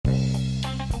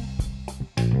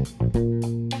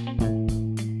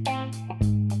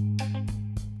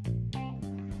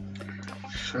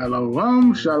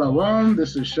Shalom, shalom.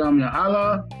 This is Shamya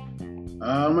Allah.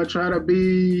 I'm going to try to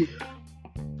be,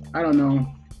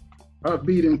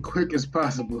 upbeat and quick as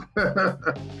possible.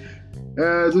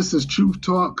 This is Truth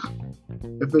Talk.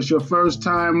 If it's your first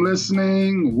time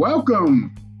listening,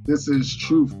 welcome. This is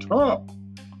Truth Talk.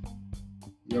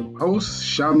 Your host,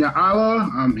 Shamya Allah.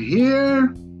 I'm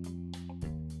here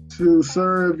to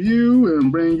serve you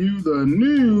and bring you the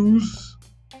news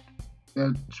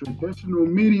that traditional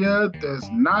media does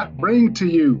not bring to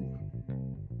you.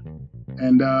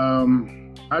 And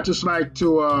I just like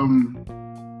to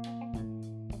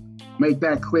make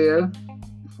that clear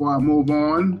before I move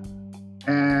on.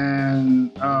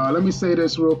 And let me say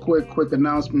this real quick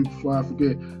announcement before I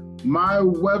forget. My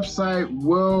website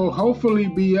will hopefully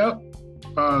be up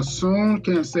soon.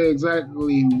 Can't say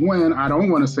exactly when. I don't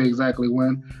want to say exactly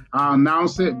when. I'll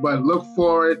announce it, but look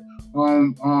for it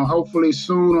hopefully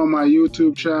soon on my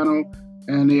YouTube channel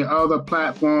and the other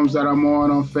platforms that I'm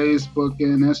on Facebook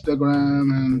and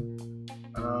Instagram and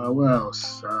what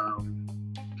else?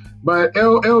 But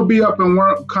it'll be up and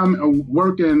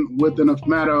working within a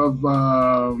matter of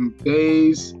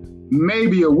days,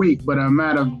 maybe a week, but a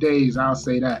matter of days. I'll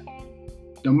say that.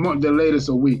 The latest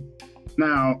a week.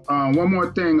 Now, one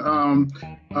more thing.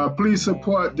 Please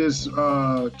support this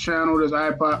channel, this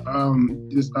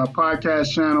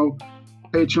podcast channel,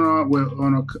 Patreon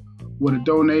with a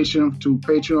donation to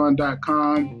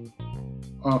patreon.com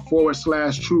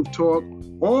 /Truth Talk,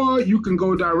 or you can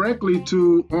go directly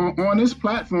to on this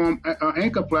platform,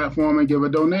 Anchor platform, and give a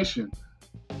donation.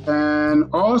 And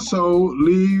also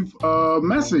leave a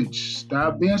message.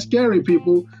 Stop being scary,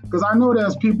 people, because I know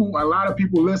there's a lot of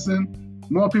people listen.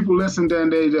 More people listen than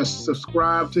they just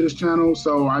subscribe to this channel.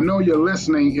 So I know you're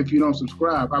listening if you don't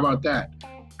subscribe. How about that?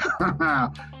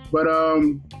 But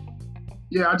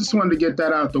yeah, I just wanted to get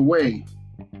that out the way.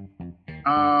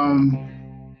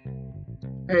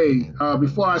 Hey,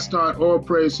 before I start, all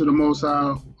praise to the Most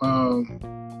High,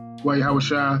 Yahweh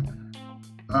Shai,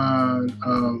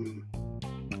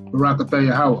 Barakatah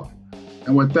Yahweh.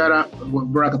 And with that,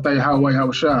 Barakatah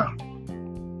Yahweh Shai.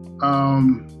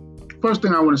 First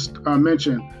thing I want to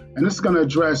mention, and this is going to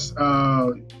address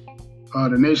the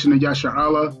nation of Yashar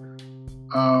Allah,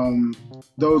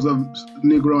 those of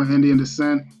Negro and Indian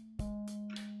descent.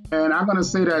 And I'm going to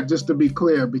say that just to be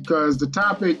clear, because the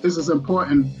topic, this is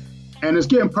important, and it's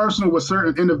getting personal with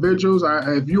certain individuals.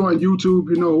 If you're on YouTube,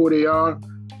 you know who they are.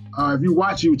 If you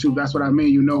watch YouTube, that's what I mean,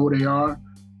 you know who they are.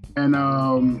 And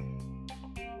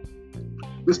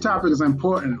this topic is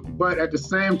important, but at the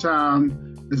same time,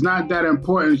 it's not that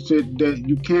important that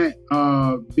you can't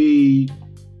be,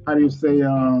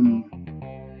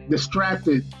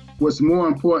 distracted. What's more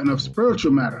important of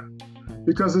spiritual matter,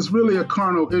 because it's really a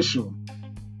carnal issue.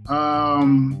 I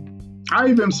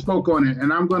even spoke on it,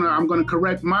 and I'm gonna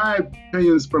correct my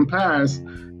opinions from past,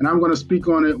 and I'm gonna speak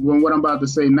on it when what I'm about to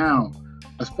say now.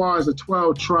 As far as the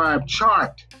 12 tribe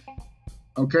chart,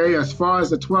 okay. As far as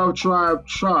the 12 tribe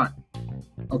chart,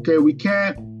 okay, we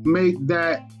can't make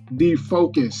that the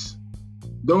focus.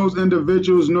 Those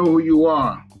individuals know who you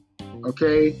are,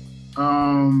 okay?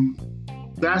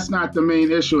 That's not the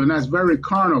main issue, and that's very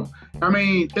carnal. I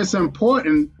mean, it's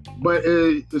important, but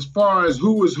as far as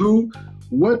who is who,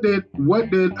 what did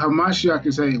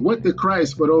Hamashiach say? What did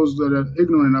Christ, for those that are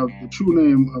ignorant of the true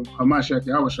name of Hamashiach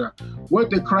Yahushua, what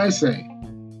did Christ say?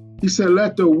 He said,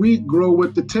 let the wheat grow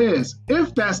with the tares.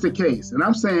 If that's the case, and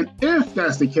I'm saying if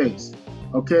that's the case,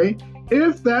 okay?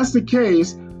 If that's the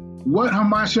case, what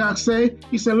Hamashiach say?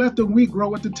 He said, let the wheat grow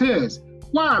with the tares.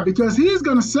 Why? Because he's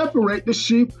going to separate the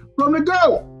sheep from the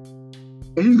goat.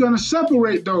 And he's going to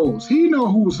separate those. He know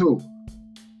who's who.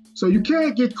 So you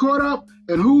can't get caught up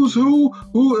in who's who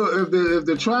if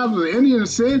the tribes of the Indian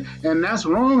sin, and that's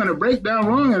wrong, and the breakdown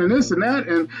wrong, and this and that,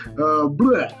 and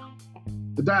blah.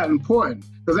 It's not important.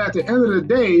 Because at the end of the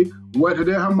day, what did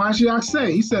Hamashiach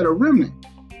say? He said a remnant.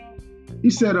 He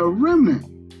said a remnant.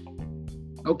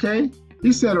 Okay?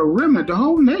 He said a remnant. The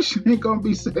whole nation ain't going to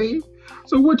be saved.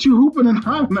 So what you hooping and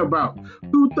hollering about?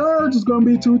 2/3 is going to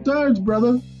be 2/3,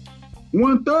 brother.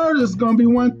 1/3 is going to be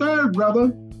 1/3,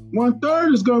 brother.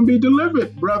 1/3 is going to be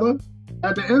delivered, brother.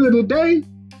 At the end of the day.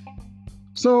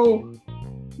 So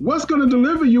what's going to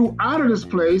deliver you out of this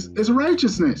place is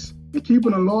righteousness and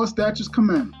keeping the law, statutes,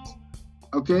 commandments.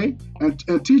 Okay? And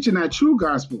teaching that true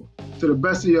gospel to the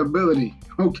best of your ability.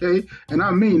 Okay? And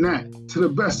I mean that, to the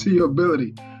best of your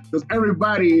ability. Because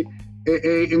everybody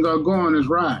ain't gonna go on this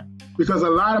ride. Because a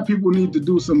lot of people need to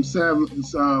do some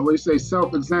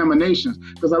self-examinations.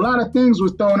 Because a lot of things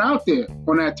was thrown out there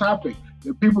on that topic.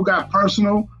 The people got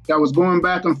personal, that was going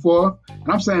back and forth. And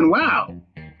I'm saying, wow,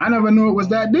 I never knew it was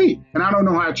that deep. And I don't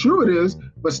know how true it is,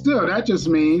 but still, that just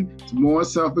means it's more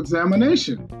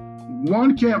self-examination.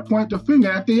 One can't point the finger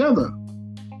at the other.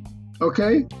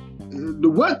 Okay?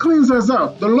 What cleans us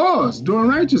up? The laws, doing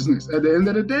righteousness at the end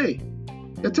of the day.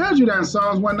 It tells you that in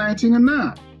Psalms 119 and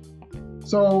 9.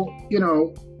 So,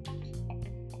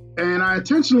 and I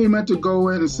intentionally meant to go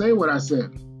in and say what I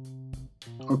said.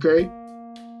 Okay?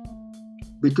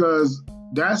 Because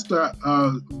that's the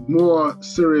more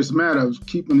serious matter of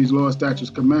keeping these laws, statutes,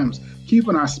 commandments,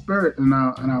 keeping our spirit and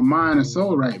our mind and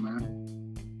soul right,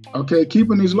 man. Okay,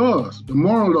 keeping these laws, the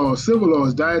moral laws, civil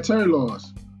laws, dietary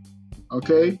laws,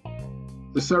 okay,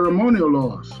 the ceremonial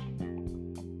laws.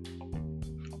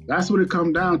 That's what it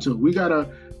comes down to. We gotta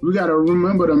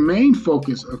remember the main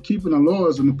focus of keeping the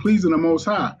laws and pleasing the Most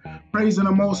High, praising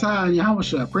the Most High and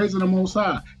Yahushua, praising the Most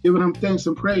High, giving Him thanks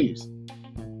and praise.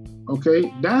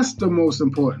 Okay, that's the most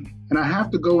important. And I have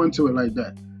to go into it like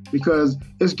that because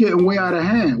it's getting way out of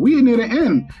hand. We near the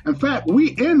end. In fact,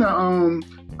 we in one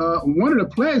of the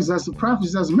plagues that's the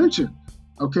prophecies that's mentioned.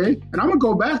 Okay, and I'm gonna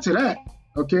go back to that.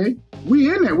 Okay,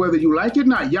 we in it whether you like it or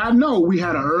not. Y'all know we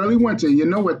had an early winter. You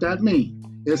know what that means?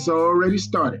 It's already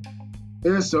started.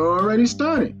 It's already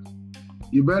started.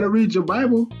 You better read your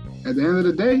Bible at the end of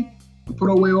the day and put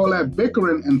away all that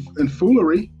bickering and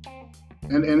foolery.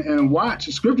 And watch.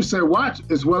 The scripture said watch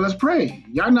as well as pray.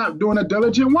 Y'all not doing a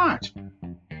diligent watch.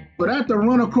 But that to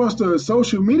run across the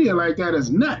social media like that is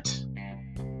nuts.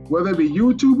 Whether it be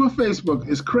YouTube or Facebook,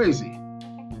 is crazy.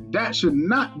 That should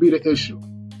not be the issue.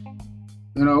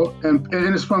 And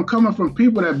it's coming from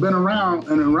people that have been around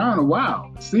a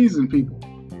while, seasoned people.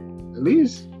 At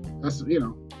least that's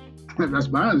that's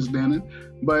my understanding.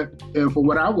 But for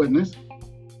what I witnessed,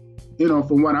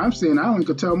 from what I'm seeing, I only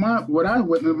could tell what I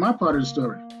witnessed, my part of the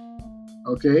story.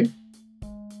 Okay?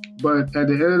 But at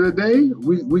the end of the day,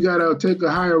 we got to take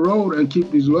a higher road and keep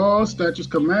these laws, statutes,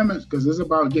 commandments, because it's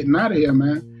about getting out of here,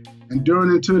 man, enduring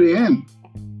until the end.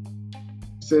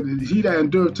 It said, he that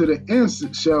endureth to the end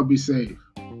shall be saved.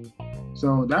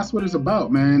 So that's what it's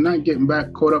about, man, not getting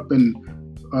back caught up in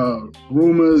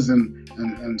rumors and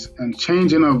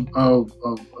changing of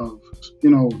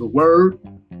the word.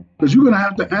 Because you're going to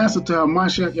have to answer to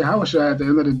Hamashiach Yahushua at the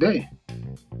end of the day.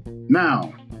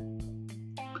 Now,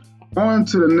 on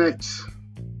to the next.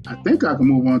 I think I can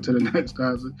move on to the next,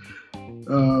 guys.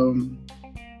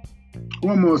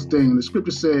 One more thing. The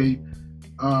scriptures say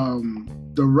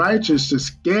the righteous should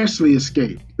scarcely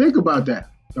escape. Think about that.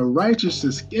 The righteous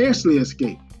should scarcely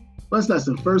escape. What's that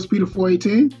in 1 Peter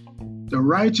 4:18? The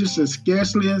righteous should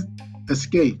scarcely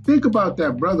escape. Think about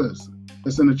that, brothers.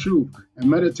 That's in the truth. And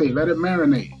meditate. Let it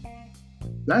marinate.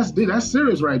 That's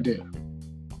serious right there.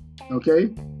 Okay?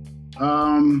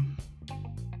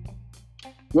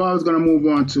 What I was going to move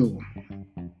on to.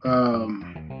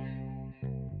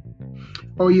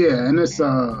 And this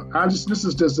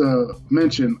is just a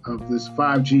mention of this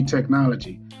 5G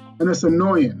technology. And it's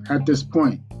annoying at this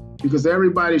point because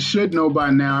everybody should know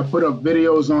by now. I put up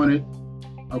videos on it.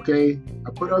 Okay? I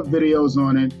put up videos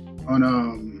on it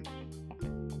on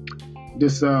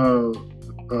this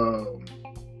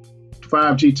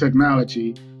 5G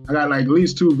technology. I got like at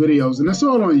least 2 videos, and it's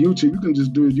all on YouTube. You can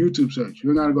just do a YouTube search. You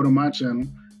don't gotta go to my channel.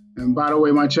 And by the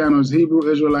way, my channel is Hebrew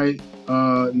Israelite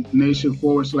Nation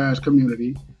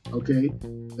 /community. Okay,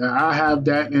 I have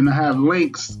that, and I have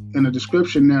links in the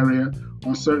description area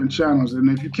on certain channels. And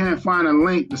if you can't find a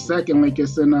link, the second link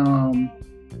is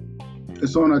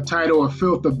it's on a title of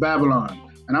Filth of Babylon,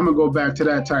 and I'm gonna go back to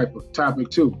that type of topic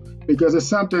too, because it's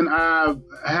something I've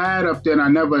had up there and I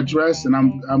never addressed, and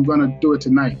I'm gonna do it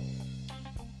tonight.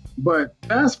 But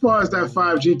as far as that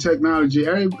 5G technology,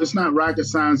 it's not rocket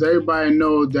science. Everybody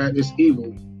knows that it's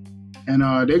evil. And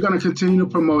they're going to continue to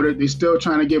promote it. They're still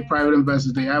trying to get private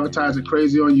investors. They advertise it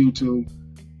crazy on YouTube.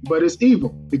 But it's evil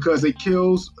because it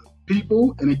kills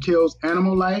people and it kills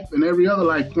animal life and every other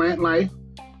life, plant life.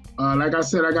 Like I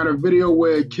said, I got a video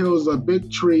where it kills a big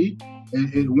tree.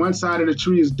 And one side of the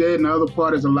tree is dead and the other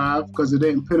part is alive because it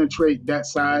didn't penetrate that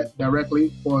side directly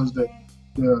as far as the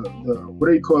what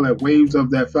do you call that, waves of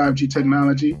that 5G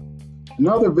technology.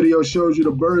 Another video shows you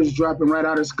the birds dropping right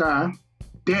out of the sky,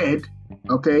 dead,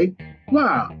 okay?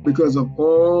 Why? Because of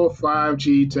all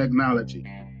 5G technology.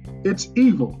 It's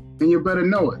evil, and you better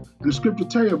know it. And the scripture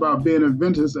tell you about being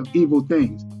inventors of evil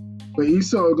things. But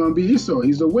Esau is going to be Esau.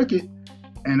 He's a wicked,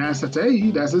 and that's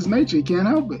his nature. He can't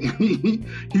help it.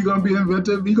 He's going to be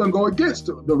inventive. He's going to go against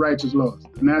the righteous laws,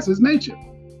 and that's his nature.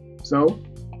 So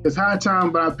it's high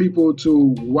time by people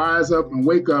to wise up and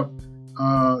wake up.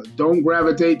 Don't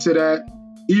gravitate to that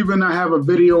Even I have a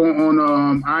video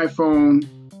on iPhone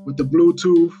with the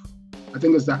Bluetooth. I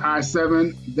think it's the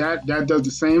i7. That does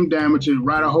the same damage. It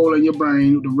right a hole in your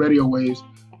brain with the radio waves.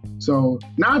 So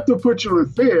not to put you in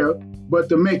fear, but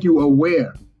to make you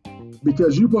aware.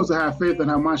 Because you're supposed to have faith in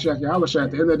Hamashiach Yahushua.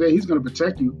 At the end of the day, he's going to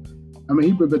protect you. I mean,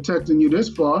 he's been protecting you this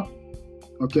far.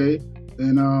 Okay?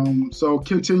 And so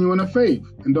continue in the faith.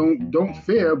 And don't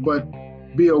fear, but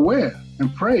be aware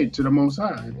and pray to the Most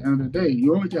High. At the end of the day,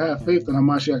 you only can have faith in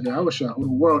Hamashiach Yahushua, who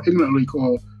the world ignorantly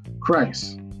called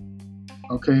Christ.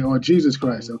 Okay? Or Jesus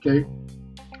Christ. Okay?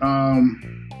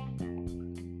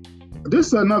 This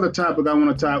is another topic I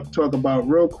want to talk about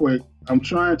real quick. I'm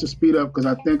trying to speed up because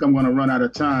I think I'm going to run out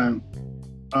of time.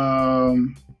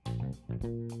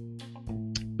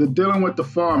 The dealing with the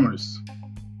farmers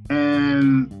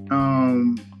and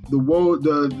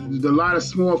the lot of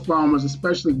small farmers,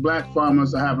 especially black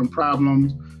farmers, are having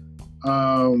problems.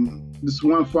 This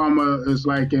one farmer is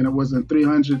like, and it was in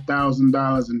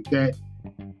 $300,000 in debt.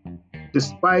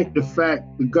 Despite the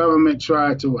fact the government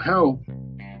tried to help,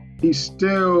 he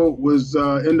still was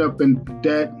end up in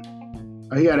debt.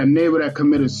 He had a neighbor that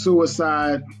committed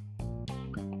suicide,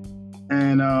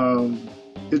 and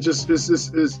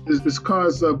it's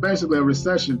caused basically a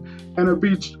recession. And to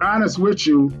be honest with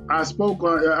you, I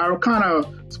kind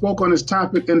of spoke on this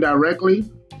topic indirectly,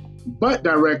 but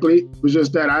directly was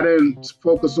just that I didn't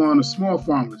focus on the small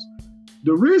farmers.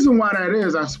 The reason why that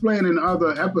is, I explained in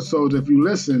other episodes, if you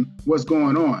listen, what's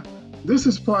going on. This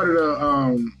is part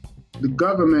of the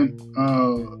government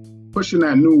pushing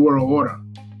that New World Order.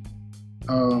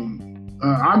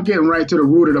 I'm getting right to the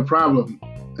root of the problem,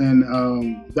 and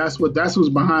that's what's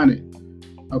behind it.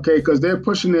 Okay, because they're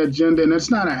pushing their agenda, and it's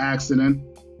not an accident.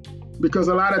 Because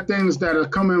a lot of things that are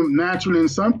coming naturally, and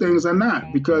some things are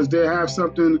not, because they have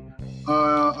something,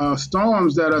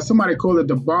 storms that are, somebody called it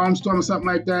the bomb storm or something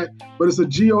like that, but it's a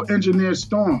geoengineered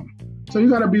storm. So you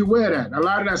got to be aware of that. A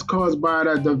lot of that's caused by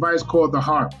that device called the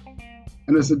HAARP,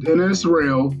 and it's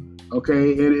real.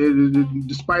 Okay,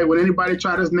 despite what anybody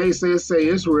try to say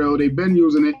it's real, they've been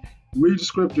using it. Read the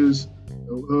scriptures.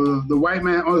 The white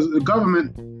man, or the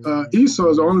government, Esau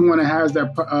is the only one that has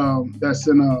that that's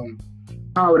in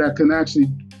power that can actually,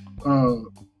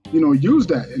 use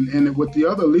that. And with the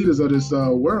other leaders of this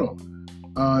world,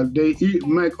 they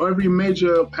make every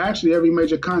major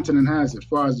continent has it, as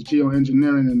far as the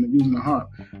geoengineering and using the HAARP.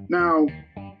 Now,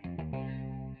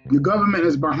 the government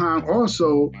is behind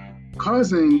also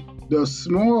causing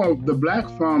the black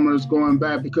farmers going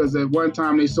bad, because at one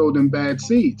time they sold them bad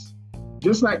seeds,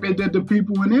 just like they did to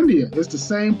people in India. It's the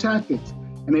same tactics,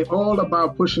 and they all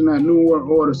about pushing that New World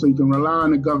Order so you can rely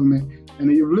on the government.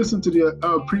 And if you've listened to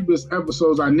the previous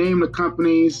episodes, I named the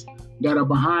companies that are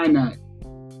behind that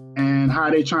and how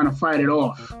they're trying to fight it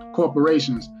off,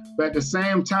 corporations. But at the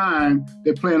same time,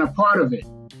 they're playing a part of it,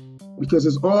 because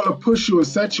it's all to push you and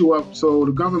set you up so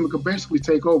the government could basically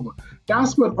take over.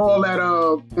 That's what all that,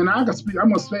 and I'm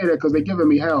going to say that because they're giving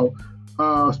me hell,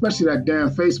 especially that damn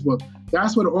Facebook.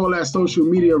 That's what all that social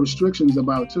media restrictions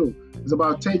about too. It's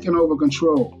about taking over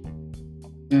control.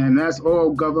 And that's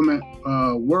all government,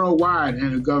 worldwide,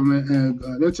 and government, and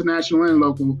international and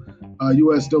local,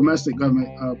 U.S. domestic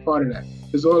government, part of that.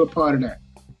 It's all a part of that.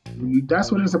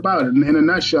 That's what it's about in a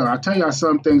nutshell. I'll tell y'all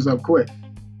some things up quick.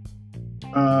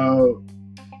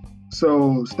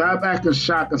 So stop acting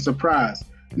shocked and surprised.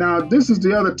 Now, this is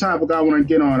the other topic I want to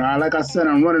get on. Like I said,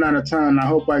 I'm running out of time, and I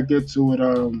hope I get to it.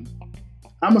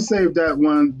 I'm going to save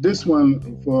this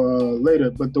one for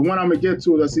later. But the one I'm going to get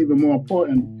to that's even more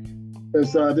important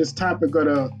is this topic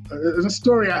of it's a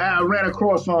story I ran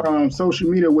across on social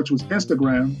media, which was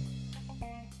Instagram,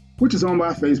 which is owned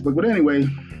by Facebook. But anyway,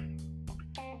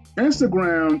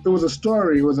 Instagram, it was a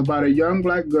story. It was about a young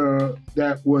black girl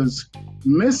that was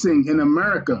missing in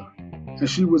America, and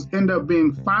she was end up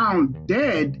being found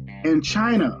dead in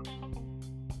China.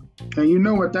 And you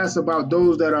know what that's about?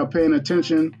 Those that are paying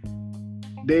attention,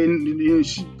 9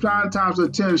 times out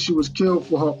of 10 she was killed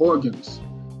for her organs.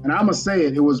 And I'm gonna say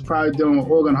it was probably dealing with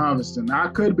organ harvesting. Now, I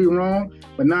could be wrong,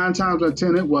 but 9 times out of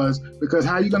 10 it was, because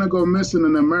how you gonna go missing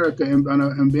in America and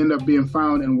end up being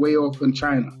found and way off in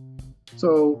China?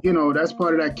 So, that's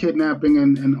part of that kidnapping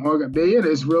and organ.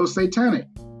 It's real satanic.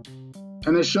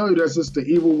 And they show you that's just the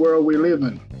evil world we live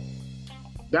in.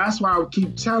 That's why I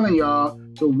keep telling y'all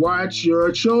to watch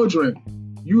your children.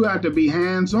 You have to be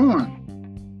hands-on.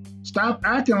 Stop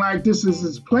acting like this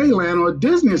is Playland or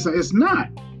Disney. It's not.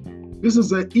 This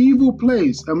is an evil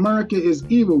place. America is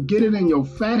evil. Get it in your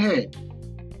fat head.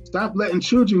 Stop letting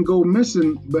children go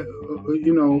missing,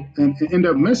 and end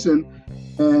up missing,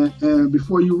 and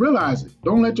before you realize it.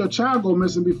 Don't let your child go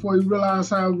missing before you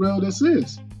realize how real this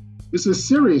is. This is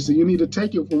serious, and you need to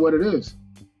take it for what it is.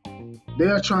 They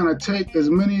are trying to take as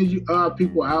many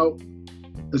people out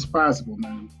as possible,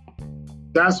 man.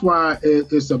 That's why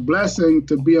it's a blessing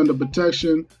to be under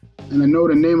protection and to know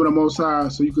the name of the Most High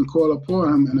so you can call upon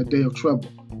Him in a day of trouble.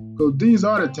 Because these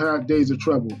are the days of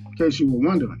trouble, in case you were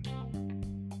wondering.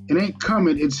 It ain't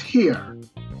coming, it's here.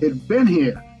 It's been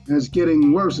here, and it's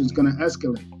getting worse. It's going to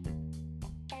escalate.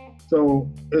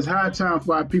 So it's high time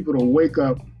for our people to wake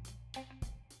up,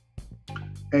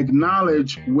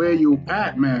 acknowledge where you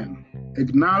at, man.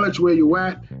 Acknowledge where you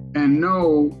at and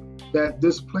know that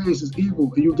this place is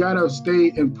evil. And you gotta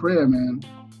stay in prayer, man,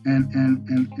 and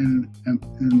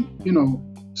you know,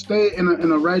 stay in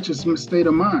a righteous state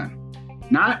of mind,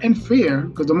 not in fear,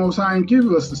 because the Most High didn't give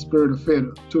us the spirit of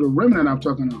fear. To the remnant I'm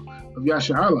talking of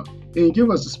Yasha Allah, He didn't give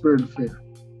us the spirit of fear.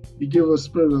 He gave us a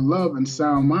spirit of love and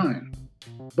sound mind.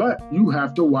 But you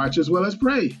have to watch as well as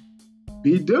pray.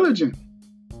 Be diligent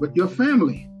with your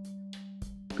family,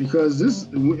 because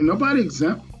nobody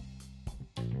exempt.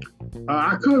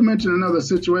 I could mention another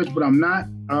situation, but I'm not.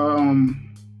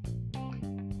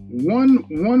 One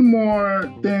more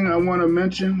thing I want to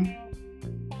mention,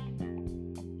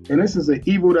 and this is an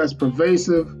evil that's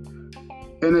pervasive,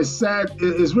 and it's sad.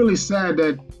 It's really sad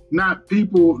that not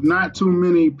too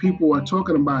many people are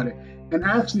talking about it. And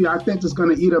actually, I think it's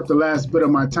going to eat up the last bit of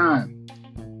my time.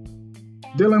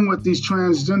 Dealing with these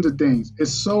transgender things,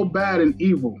 it's so bad and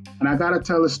evil. And I got to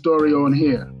tell a story on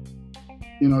here,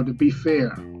 you know, to be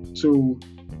fair to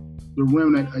the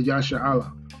remnant of Yasha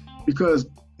Allah. Because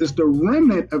it's the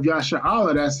remnant of Yasha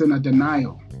Allah that's in a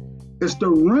denial. It's the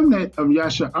remnant of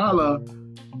Yasha Allah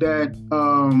that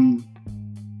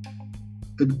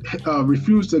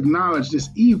refuse to acknowledge this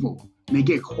evil. And they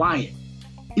get quiet.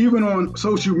 Even on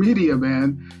social media,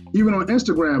 man, even on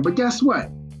Instagram. But guess what?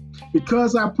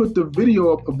 Because I put the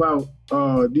video up about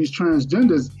these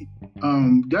transgenders,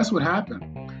 guess what happened?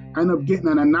 I ended up getting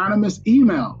an anonymous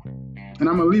email. And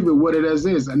I'm going to leave it what it is,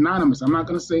 anonymous. I'm not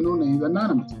going to say no names,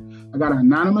 anonymous. I got an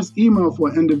anonymous email for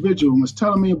an individual who was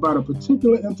telling me about a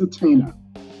particular entertainer,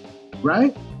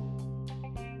 right?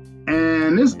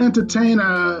 And this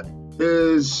entertainer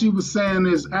she was saying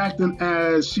is acting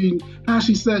as she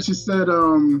said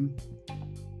her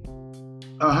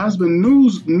husband knew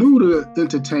the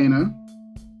entertainer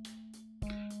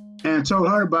and told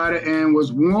her about it and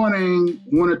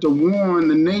wanted to warn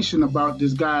the nation about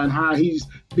this guy and how he's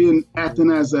been acting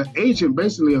as an agent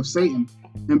basically of Satan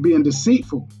and being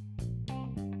deceitful.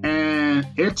 And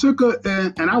it took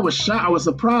and I was shocked. I was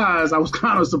surprised. I was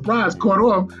kind of surprised, caught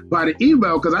off by the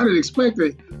email because I didn't expect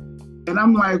it. And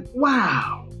I'm like,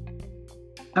 wow.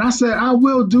 And I said, I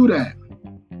will do that.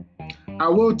 I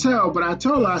will tell. But I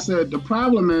told her, I said, the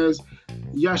problem is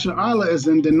Yasha Allah is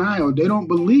in denial. They don't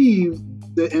believe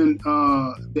the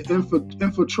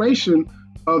infiltration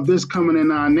of this coming in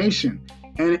our nation.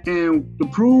 And to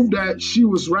prove that she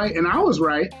was right and I was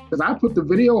right, because I put the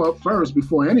video up first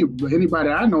before anybody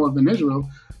I know of in Israel,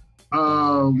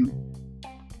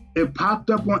 it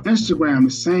popped up on Instagram, the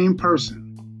same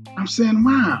person. I'm saying,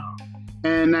 wow.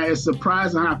 And it's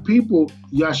surprising how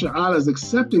Yasha Allah is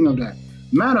accepting of that.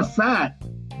 Matter of fact,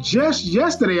 just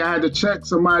yesterday I had to check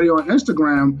somebody on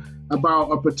Instagram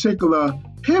about a particular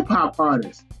hip hop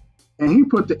artist. And he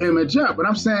put the image up. But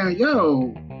I'm saying,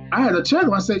 yo, I had to check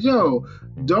him. I said, yo,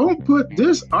 don't put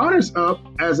this artist up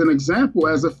as an example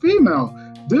as a female.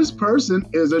 This person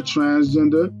is a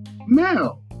transgender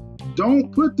male.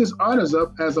 Don't put this artist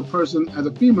up as a person, as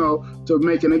a female, to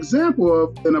make an example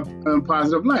of in a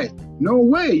positive light. No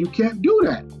way, you can't do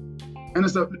that. And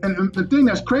the thing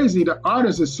that's crazy, the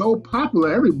artist is so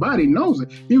popular, everybody knows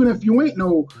it. Even if you ain't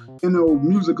no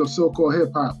music of so-called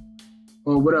hip hop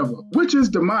or whatever, which is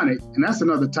demonic, and that's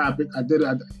another topic.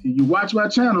 You watch my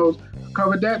channels, I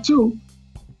covered that too.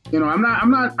 You know, I'm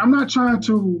not trying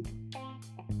to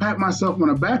pat myself on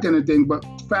the back or anything, but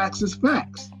facts is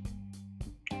facts.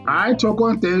 I talk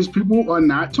on things people are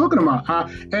not talking about.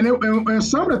 And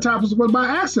some of the topics was by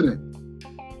accident.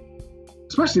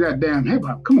 Especially that damn hip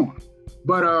hop. Come on.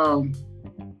 But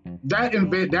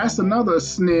that's another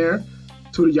snare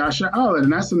to the Yasha Allah.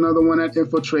 And that's another one that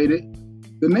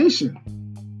infiltrated the nation.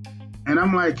 And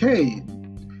I'm like, hey,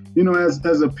 you know,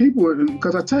 as a people,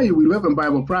 because I tell you, we live in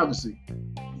Bible prophecy.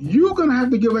 You're going to have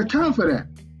to give account for that.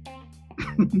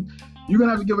 You're going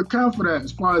to have to give account for that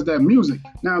as far as that music.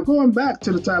 Now, going back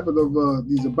to the topic of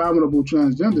these abominable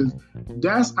transgenders,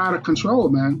 that's out of control,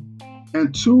 man.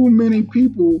 And too many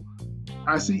people,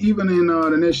 I see even in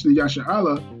the nation of Yasha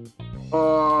Allah,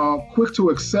 are quick to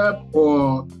accept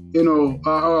or, you know,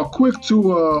 are quick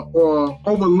to or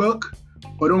overlook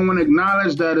or don't want to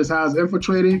acknowledge that is how it's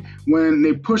infiltrating when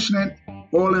they're pushing it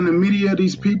all in the media,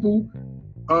 these people.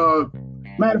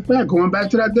 Matter of fact, going back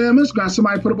to that damn Instagram,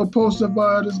 somebody put up a post of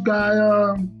this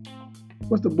guy,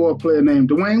 what's the ball player name?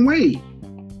 Dwayne Wade.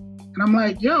 And I'm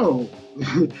like, yo,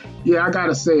 yeah, I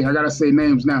gotta say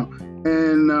names now.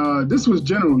 And this was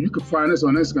general. You can find this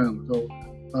on Instagram. So,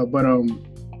 but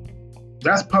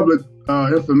that's public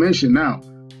information now.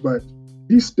 But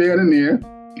he's standing there.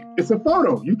 It's a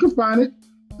photo. You can find it.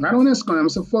 Not on Instagram.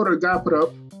 It's a photo the guy put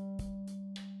up.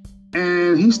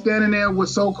 And he's standing there with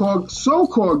so-called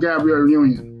Gabrielle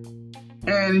Union.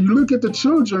 And you look at the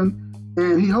children,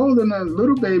 and he holding a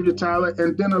little baby Tyler,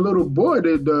 and then a little boy.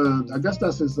 I guess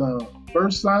that's his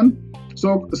first son.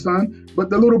 But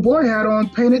the little boy had on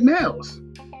painted nails.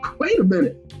 Wait a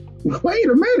minute.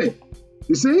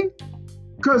 You see?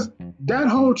 Because that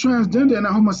whole transgender and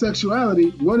homosexuality,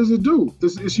 what does it do?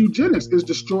 It's eugenics. It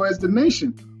destroys the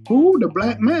nation. Who? The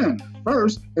black man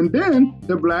first, and then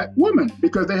the black woman,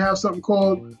 because they have something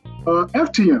called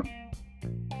FTM.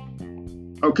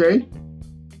 Okay?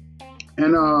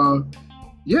 And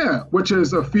yeah, which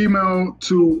is a female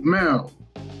to male.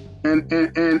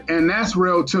 And that's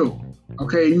real too.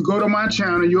 Okay, you go to my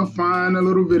channel, you'll find the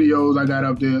little videos I got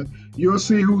up there. You'll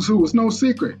see who's who. It's no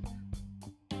secret.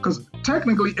 Because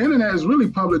technically, internet is really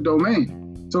public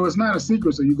domain. So it's not a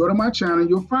secret. So you go to my channel,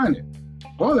 you'll find it.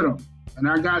 All of them. And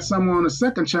I got some on the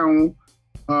second channel,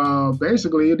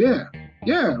 basically there.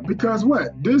 Yeah, because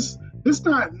what? This is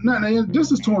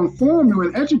to inform you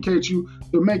and educate you,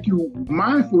 to make you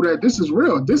mindful that this is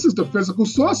real. This is the physical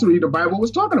sorcery the Bible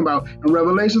was talking about in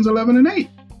Revelations 11 and 8.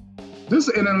 This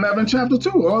is in 11 chapter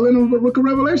 2, all in the book of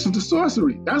Revelation, the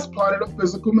sorcery. That's part of the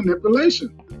physical manipulation.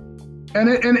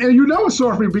 And you know it's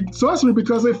sorcery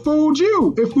because it fooled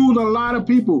you. It fooled a lot of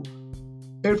people.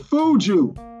 It fooled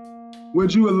you.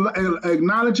 Would you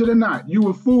acknowledge it or not? You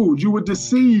were fooled. You were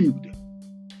deceived.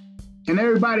 And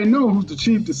everybody knows who the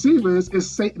chief deceiver is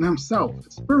Satan himself.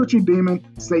 The spiritual demon,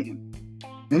 Satan.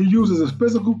 And he uses his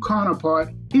physical counterpart,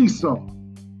 Esau.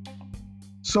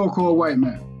 So-called white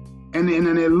man. And the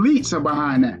elites are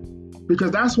behind that.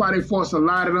 Because that's why they force a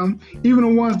lot of them, even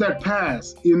the ones that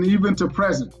pass, and even to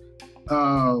present.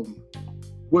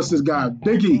 What's this guy?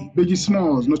 Biggie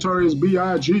Smalls, Notorious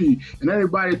B.I.G. And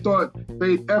everybody thought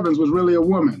Faith Evans was really a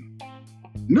woman.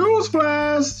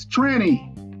 Newsflash, tranny.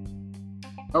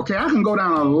 Okay, I can go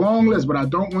down a long list, but I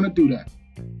don't want to do that.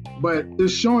 But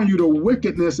it's showing you the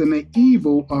wickedness and the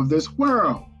evil of this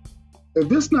world. If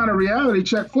this is not a reality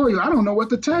check for you, I don't know what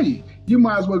to tell you. You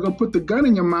might as well go put the gun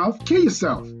in your mouth, kill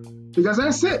yourself. Because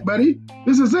that's it, buddy.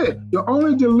 This is it. Your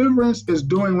only deliverance is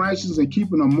doing righteousness and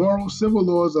keeping the moral, civil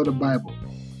laws of the Bible.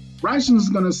 Righteousness is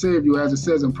going to save you, as it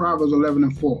says in Proverbs 11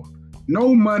 and 4.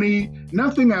 No money,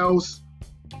 nothing else.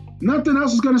 Nothing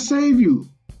else is going to save you.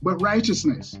 But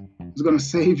righteousness is going to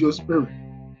save your spirit.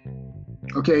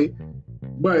 Okay?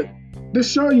 But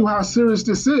this shows you how serious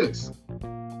this is.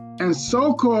 And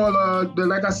so-called,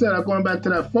 like I said, I'm going back to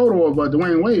that photo of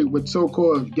Dwayne Wade with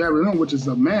so-called Gabrielle, which is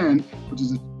a man,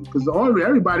 because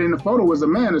everybody in the photo was a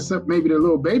man, except maybe the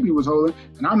little baby was holding.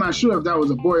 And I'm not sure if that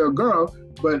was a boy or girl,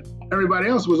 but everybody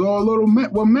else was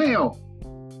all male.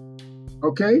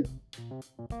 Okay?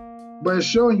 But it's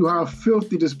showing you how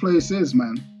filthy this place is,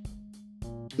 man.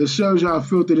 It shows you how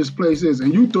filthy this place is.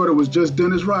 And you thought it was just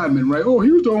Dennis Rodman, right? Oh,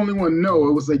 he was the only one. No,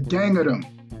 it was a gang of them.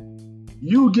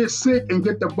 You get sick and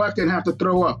get the bucket and have to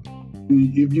throw up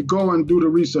if you go and do the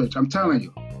research. I'm telling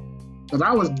you. Because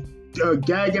I was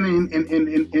gagging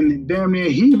and damn near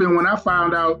heaving when I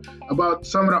found out about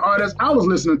some of the artists I was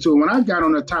listening to when I got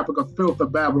on the topic of filth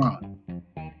of Babylon.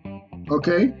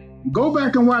 Okay? Go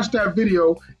back and watch that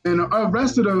video, and the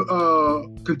rest of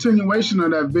the continuation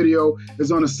of that video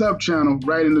is on the sub-channel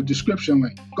right in the description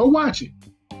link. Go watch it.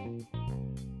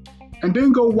 And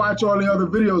then go watch all the other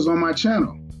videos on my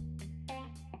channel.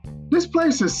 This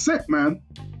place is sick, man.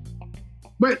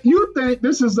 But you think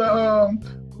this is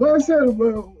what I said,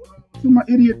 my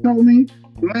idiot told me,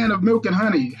 the land of milk and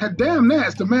honey. Damn that,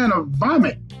 it's the land of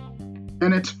vomit.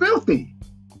 And it's filthy.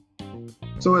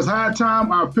 So it's high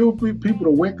time our filthy people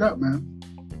to wake up, man.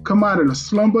 Come out of the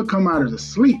slumber, come out of the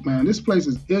sleep, man. This place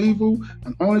is evil,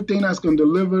 and the only thing that's going to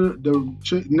deliver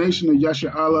the nation of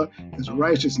Yasharahla is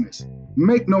righteousness.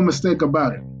 Make no mistake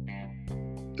about it.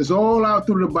 It's all out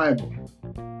through the Bible.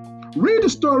 Read the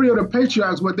story of the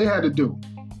patriarchs, what they had to do.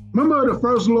 Remember the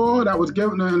first law that was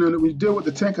given, and we deal with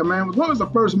the Ten Commandments? What was the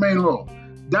first main law?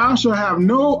 Thou shalt have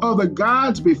no other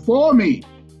gods before me.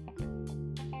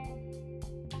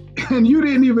 And you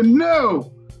didn't even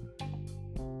know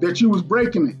that you was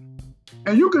breaking it.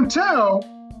 And you can tell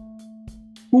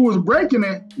who was breaking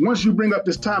it once you bring up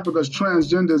this topic of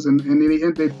transgenders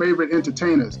and their favorite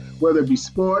entertainers, whether it be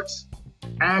sports,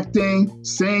 acting,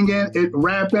 singing,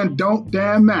 rapping, don't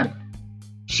damn matter.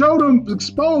 Show them,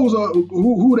 expose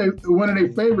who they, one of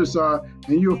their favorites are,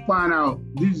 and you'll find out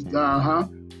these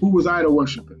who was idol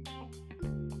worshiping.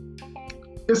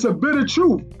 It's a bitter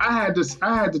truth. I had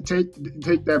to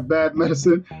take that bad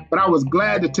medicine, but I was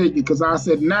glad to take it because I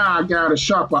said, now I got a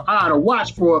sharper eye to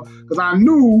watch for, because I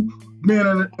knew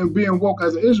being woke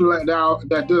as an Israelite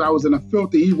that I was in a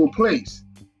filthy, evil place.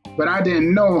 But I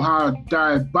didn't know how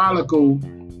diabolical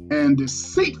and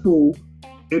deceitful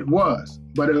it was.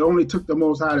 But it only took the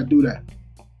Most High to do that.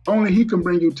 Only He can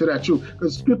bring you to that truth.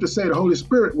 Because the scriptures say the Holy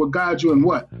Spirit will guide you in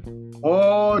what?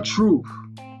 All truth.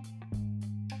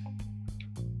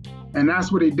 And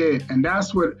that's what He did. And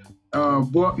that's what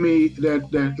brought me,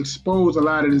 that exposed a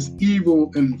lot of this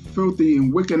evil and filthy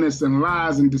and wickedness and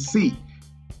lies and deceit.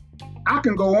 I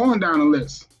can go on down the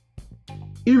list.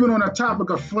 Even on the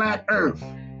topic of flat earth.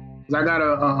 I got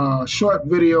a short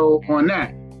video on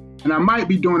that. And I might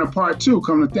be doing a part 2,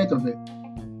 come to think of it.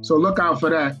 So look out for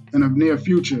that in the near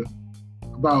future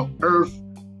about earth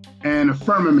and the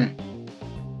firmament.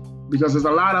 Because there's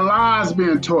a lot of lies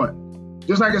being taught.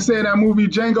 Just like I said, that movie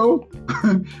Django,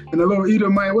 and the little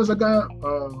Edomite, what's the guy?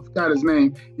 I forgot his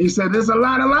name. He said, there's a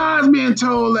lot of lies being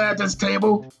told at this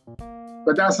table.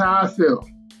 But that's how I feel,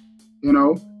 you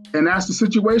know? And that's the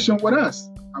situation with us.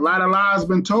 A lot of lies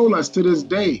been told us to this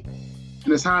day.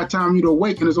 And it's high time you to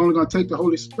awaken. It's only going to take the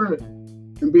Holy Spirit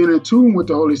and being in tune with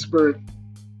the Holy Spirit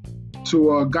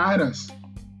to guide us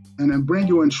and then bring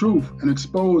you in truth and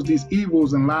expose these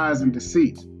evils and lies and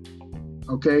deceit.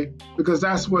 Okay? Because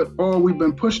that's what all we've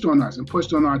been pushed on us and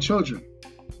pushed on our children.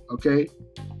 Okay?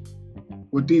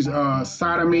 With these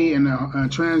sodomy and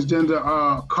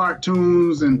transgender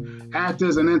cartoons and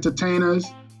actors and entertainers.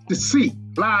 Deceit,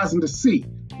 lies and deceit.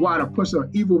 Why? To push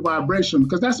an evil vibration.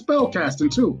 Because that's spell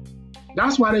casting too.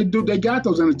 That's why they got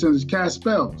those entertainers, cast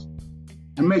spells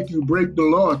and make you break the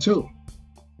law too.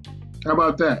 How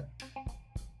about that?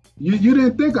 You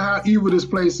didn't think of how evil this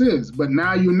place is, but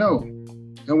now you know.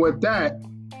 And with that,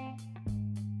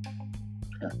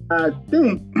 I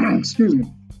think, excuse me,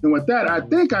 and with that, I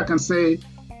think I can say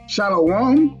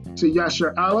Shalom to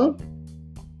Yasher Allah.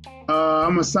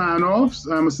 I'm going to sign off.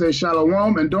 I'm going to say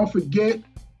Shalom. And don't forget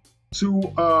to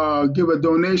give a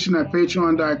donation at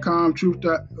patreon.com,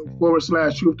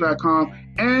 truth.com,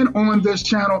 and on this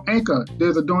channel, Anchor.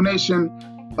 There's a donation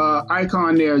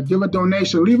icon there. Give a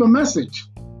donation. Leave a message.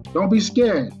 Don't be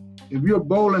scared. If you're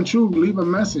bold and true, leave a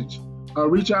message.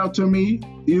 Reach out to me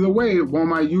either way on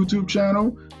my YouTube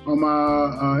channel, on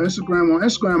my Instagram. On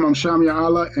Instagram, I'm Shamia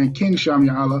Allah and King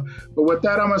Shamia Allah. But with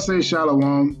that, I'm going to say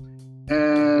Shalom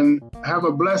and have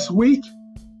a blessed week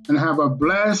and have a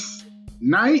blessed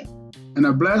night and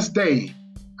a blessed day.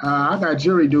 I got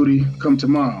jury duty come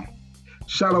tomorrow.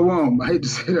 Shalom. I hate to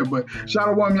say that, but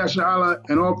Shalom Yasha Allah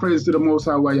and all praise to the Most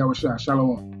High Yahweh Shah.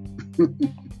 Shalom.